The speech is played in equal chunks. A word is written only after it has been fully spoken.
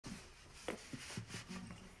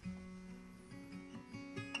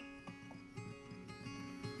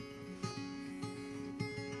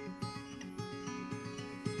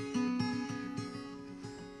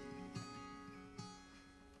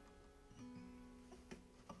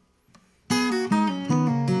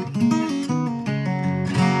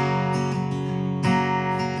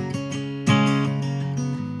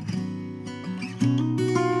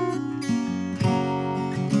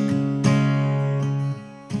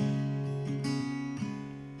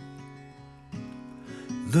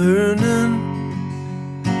Learning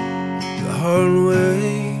the hard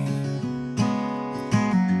way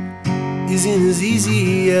isn't as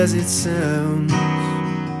easy as it sounds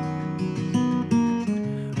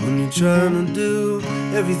when you're trying to do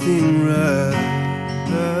everything right.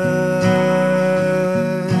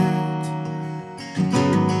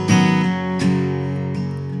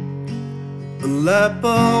 A light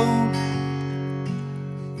bulb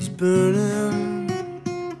was burning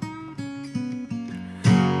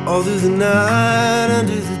all through the night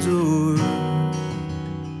under the door,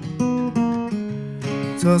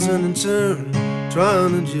 tossing and turning,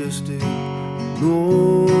 trying to just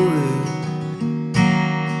ignore it.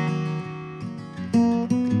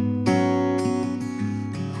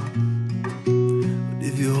 But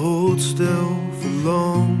if you hold still for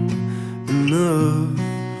long enough,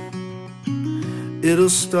 it'll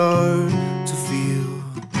start to feel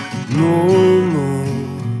normal.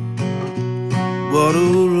 Water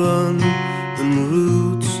will run and the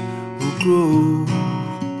roots will grow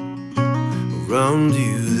around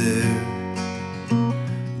you there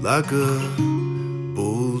like a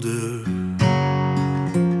boulder.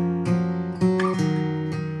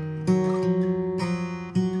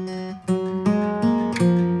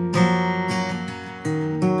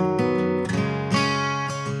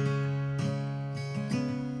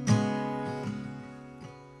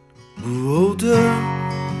 We're older,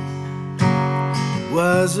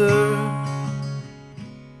 wiser,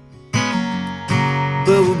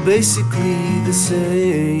 but we're basically the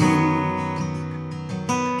same.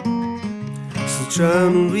 Still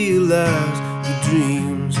trying to realize the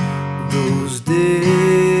dreams of those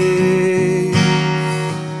days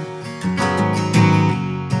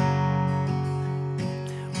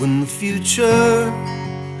when the future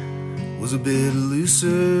was a bit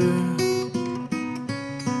looser.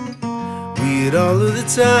 We had all of the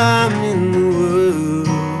time in the world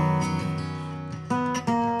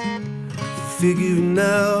for figuring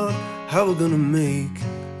out how we're gonna make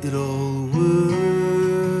it all work.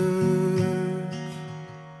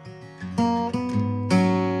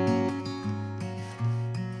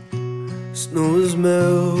 Snow is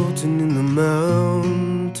melting in the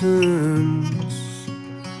mountains,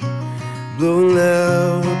 blowing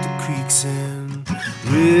out the creeks and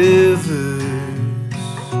rivers.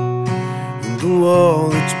 The wall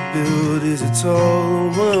that you build is a tall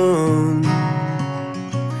one,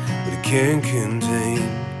 but it can't contain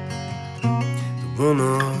the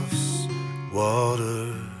runoff's water.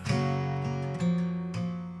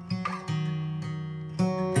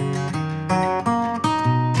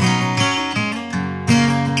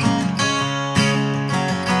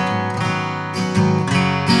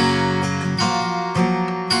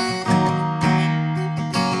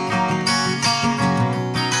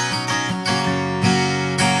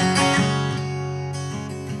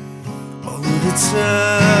 The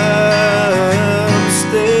time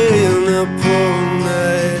staying up all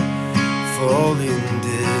night, falling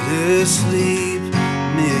dead asleep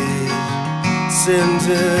mid-sentence.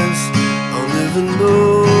 I'll never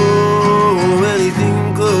know anything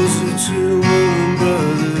closer to my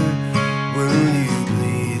brother. When you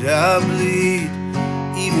bleed, I bleed,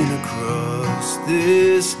 even across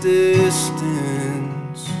this distance.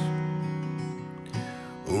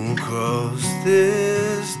 Across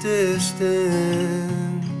this distance.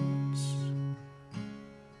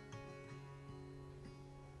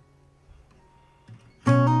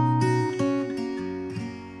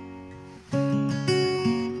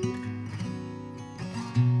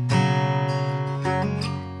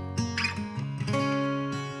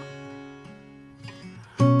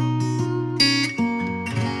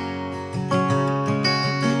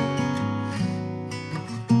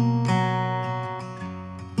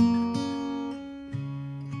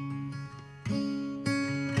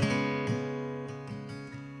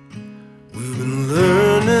 We've been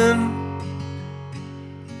learning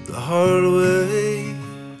the hard way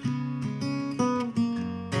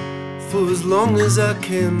for as long as I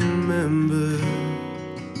can remember.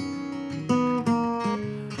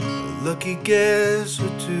 A lucky guess or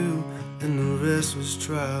two, and the rest was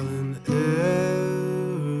trial and error.